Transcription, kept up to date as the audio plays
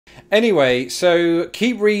Anyway, so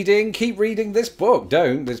keep reading this book.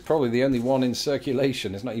 Don't. There's probably the only one in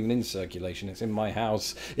circulation. It's not even in circulation. It's in my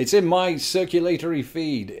house. It's in my circulatory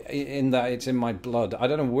feed, in that it's in my blood. I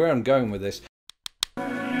don't know where I'm going with this.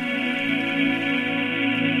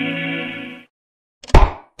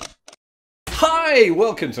 Hi,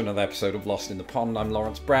 welcome to another episode of Lost in the Pond. I'm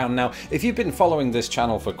Lawrence Brown. Now, if you've been following this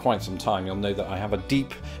channel for quite some time, you'll know that I have a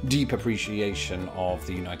deep appreciation of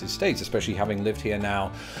the United States, especially having lived here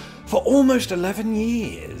now for almost 11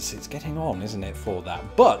 years. It's getting on, isn't it, for that?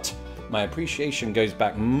 But my appreciation goes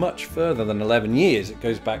back much further than 11 years. It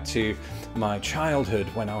goes back to my childhood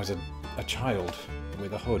when I was a child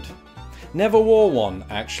with a hood. Never wore one,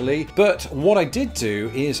 actually, but what I did do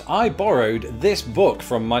is I borrowed this book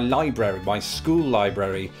from my library, my school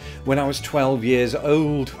library, when I was 12 years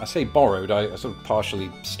old. I say borrowed, I sort of partially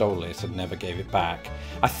stole it and never gave it back.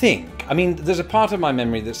 I think. I mean, there's a part of my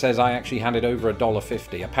memory that says I actually handed over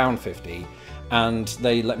 $1.50, £1.50, and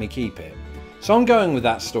they let me keep it. So I'm going with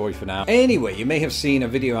that story for now. Anyway, you may have seen a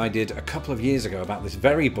video I did a couple of years ago about this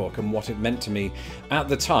very book and what it meant to me at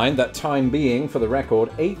the time, that time being, for the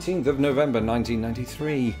record, 18th of November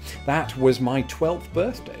 1993. That was my 12th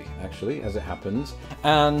birthday, actually, as it happens.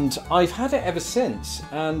 And I've had it ever since.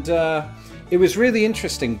 And it was really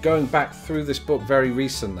interesting going back through this book very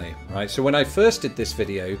recently, right? So when I first did this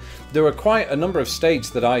video, there were quite a number of states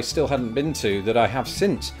that I still hadn't been to that I have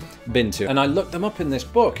since been to, and I looked them up in this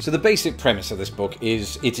book. So the basic premise of this book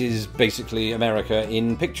is it is basically America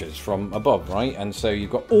in pictures from above, right? And so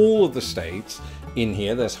you've got all of the states in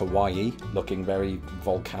here. There's Hawaii, looking very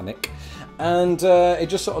volcanic, and it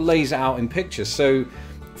just sort of lays it out in pictures. So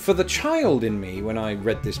for the child in me, when I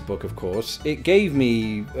read this book, of course, it gave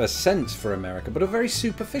me a sense for America, but a very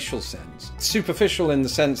superficial sense. Superficial in the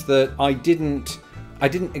sense that I didn't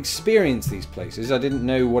experience these places. I didn't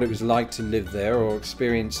know what it was like to live there, or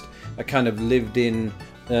experienced a kind of lived-in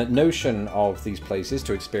notion of these places,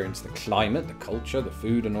 to experience the climate, the culture, the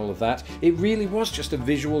food, and all of that. It really was just a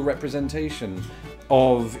visual representation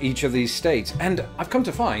of each of these states. And I've come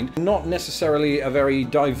to find, not necessarily a very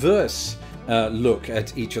diverse look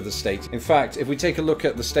at each of the states. In fact, if we take a look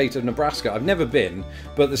at the state of Nebraska, I've never been,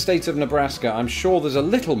 but the state of Nebraska, I'm sure there's a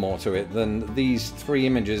little more to it than these three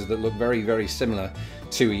images that look very similar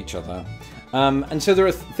to each other. And so there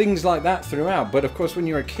are things like that throughout, but of course when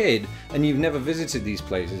you're a kid and you've never visited these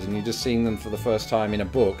places and you're just seeing them for the first time in a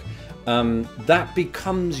book, that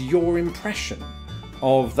becomes your impression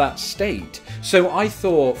of that state. So I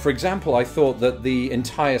thought, for example, I thought that the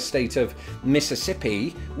entire state of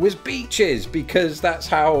Mississippi was beaches, because that's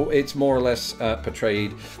how it's more or less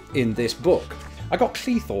portrayed in this book. I got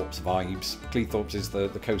Cleethorpes vibes. Cleethorpes is the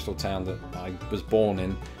coastal town that I was born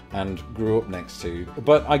in and grew up next to.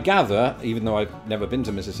 But I gather, even though I've never been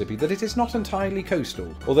to Mississippi, that it is not entirely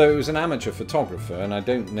coastal. Although it was an amateur photographer, and I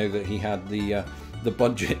don't know that he had the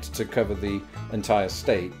budget to cover the entire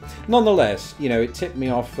state. Nonetheless, you know, it tipped me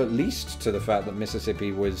off at least to the fact that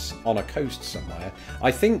Mississippi was on a coast somewhere.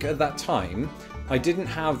 I think at that time, I didn't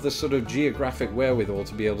have the sort of geographic wherewithal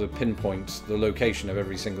to be able to pinpoint the location of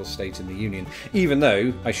every single state in the Union, even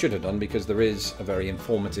though I should have done, because there is a very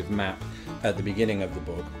informative map at the beginning of the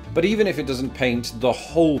book. But even if it doesn't paint the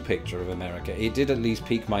whole picture of America, it did at least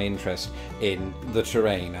pique my interest in the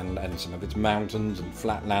terrain and some of its mountains and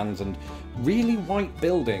flatlands and really white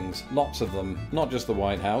buildings, lots of them, not just the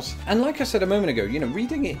White House. And like I said a moment ago, you know,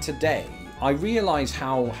 reading it today, I realise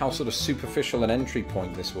how sort of superficial an entry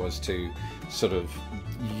point this was to sort of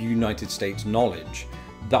United States knowledge,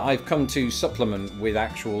 that I've come to supplement with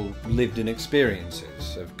actual lived-in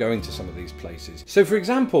experiences of going to some of these places. So for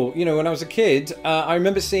example, you know, when I was a kid, I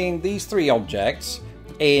remember seeing these three objects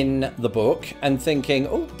in the book and thinking,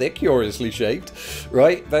 oh, they're curiously shaped,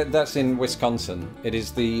 right? That's in Wisconsin. It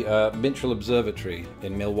is the Mitchell Observatory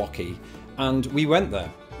in Milwaukee, and we went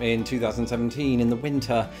there in 2017 in the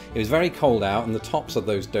winter. It was very cold out, and the tops of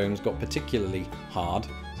those domes got particularly hard.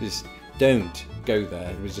 Just don't go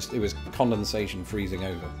there. It was condensation freezing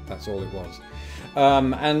over. That's all it was.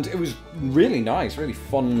 And it was really nice, really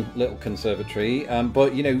fun little conservatory.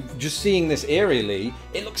 But you know, just seeing this aerially,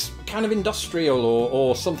 it looks kind of industrial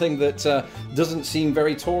or something that doesn't seem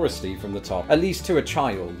very touristy from the top. At least to a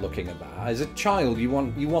child looking at that. As a child, you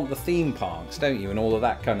want the theme parks, don't you, and all of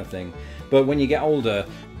that kind of thing. But when you get older,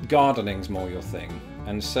 gardening's more your thing.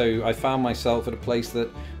 And so I found myself at a place that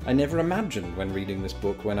I never imagined when reading this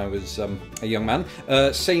book when I was a young man.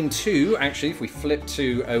 Same too, actually, if we flip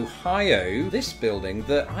to Ohio, this building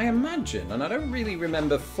that I imagine, and I don't really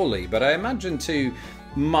remember fully, but I imagine to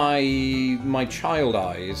my child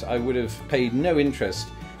eyes, I would have paid no interest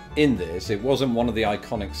in this. It wasn't one of the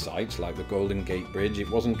iconic sites like the Golden Gate Bridge. It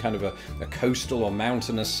wasn't kind of a coastal or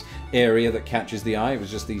mountainous area that catches the eye. It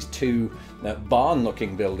was just these two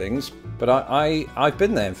barn-looking buildings. But I've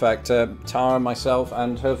been there. In fact, Tara, myself,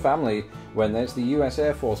 and her family went there. It's the US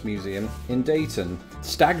Air Force Museum in Dayton.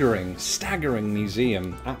 Staggering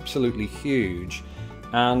museum. Absolutely huge.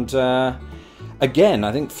 And again,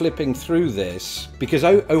 I think flipping through this, because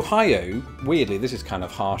Ohio, weirdly, this is kind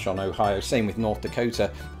of harsh on Ohio, same with North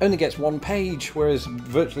Dakota, only gets 1 page, whereas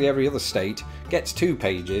virtually every other state gets 2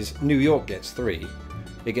 pages. New York gets 3.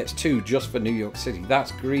 It gets 2 just for New York City.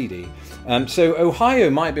 That's greedy. So Ohio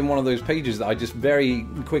might have been one of those pages that I just very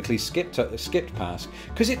quickly skipped past,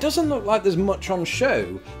 because it doesn't look like there's much on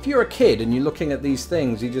show. If you're a kid and you're looking at these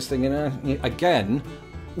things, you're just thinking, again,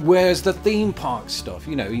 where's the theme park stuff?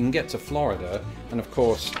 You know, you can get to Florida and of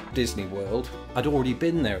course Disney World. I'd already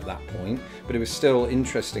been there at that point, but it was still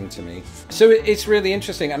interesting to me. So it's really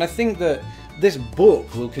interesting, and I think that this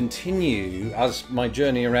book will continue as my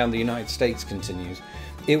journey around the United States continues.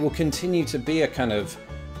 It will continue to be a kind of,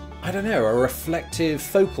 I don't know, a reflective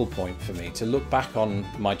focal point for me to look back on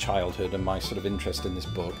my childhood and my sort of interest in this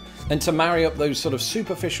book, and to marry up those sort of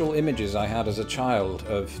superficial images I had as a child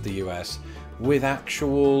of the US with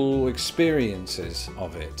actual experiences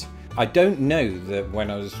of it. I don't know that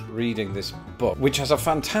when I was reading this book, which has a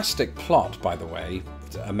fantastic plot, by the way,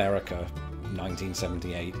 America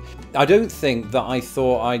 1978, I don't think that I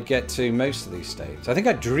thought I'd get to most of these states. I think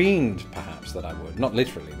I dreamed perhaps that I would, not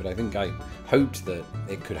literally, but I think I hoped that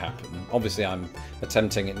it could happen. Obviously I'm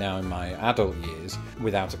attempting it now in my adult years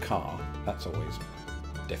without a car. That's always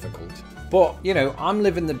difficult. But, you know, I'm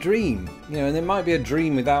living the dream, you know, and it might be a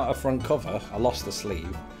dream without a front cover. I lost the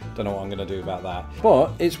sleeve. Don't know what I'm going to do about that.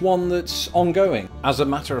 But it's one that's ongoing. As a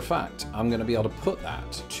matter of fact, I'm going to be able to put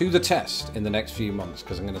that to the test in the next few months,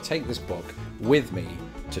 because I'm going to take this book with me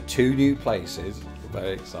to 2 new places. I'm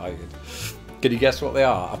very excited. Can you guess what they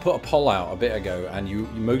are? I put a poll out a bit ago and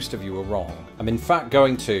most of you were wrong. I'm in fact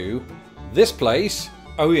going to this place.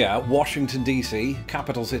 Oh yeah, Washington DC,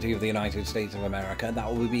 capital city of the United States of America.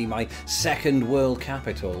 That will be my 2nd world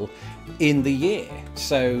capital in the year.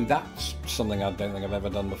 So that's something I don't think I've ever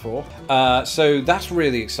done before. So that's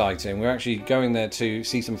really exciting. We're actually going there to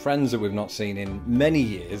see some friends that we've not seen in many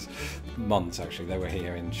years. Months actually. They were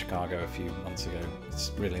here in Chicago a few months ago.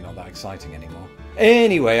 It's really not that exciting anymore.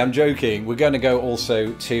 Anyway, I'm joking. We're going to go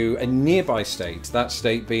also to a nearby state, that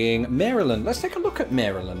state being Maryland. Let's take a look at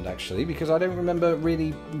Maryland actually, because I don't remember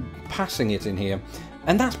really passing it in here.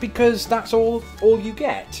 And that's because that's all you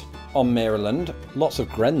get on Maryland. Lots of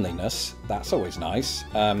Grenliness. That's always nice.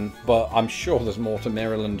 But I'm sure there's more to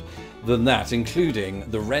Maryland than that, including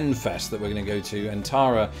the Ren Fest that we're going to go to, and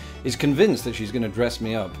Tara is convinced that she's going to dress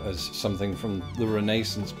me up as something from the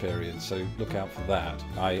Renaissance period, so look out for that.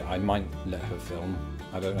 I might let her film,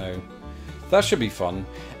 I don't know. That should be fun.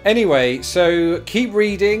 Anyway, so keep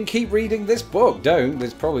reading this book. Don't.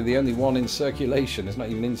 It's probably the only one in circulation. It's not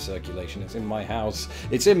even in circulation. It's in my house.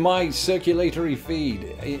 It's in my circulatory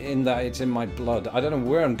feed, in that it's in my blood. I don't know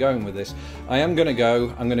where I'm going with this. I am going to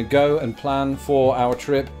go. I'm going to go and plan for our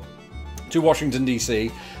trip to Washington DC.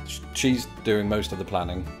 She's doing most of the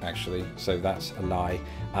planning actually, so that's a lie.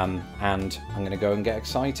 And I'm going to go and get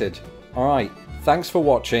excited. All right, thanks for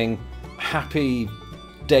watching. Happy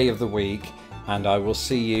day of the week, and I will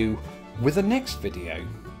see you with the next video.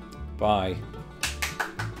 Bye.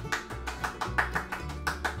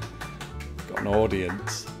 Got an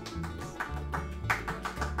audience.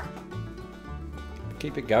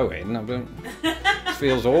 Keep it going. I don't. It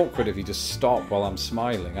feels awkward if you just stop while I'm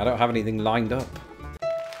smiling. I don't have anything lined up.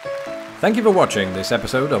 Thank you for watching this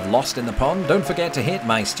episode of Lost in the Pond. Don't forget to hit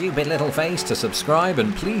my stupid little face to subscribe,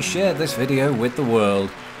 and please share this video with the world.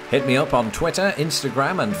 Hit me up on Twitter,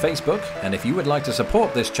 Instagram and Facebook, and if you would like to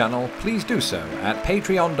support this channel, please do so at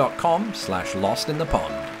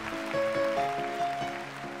patreon.com/lostinthepond.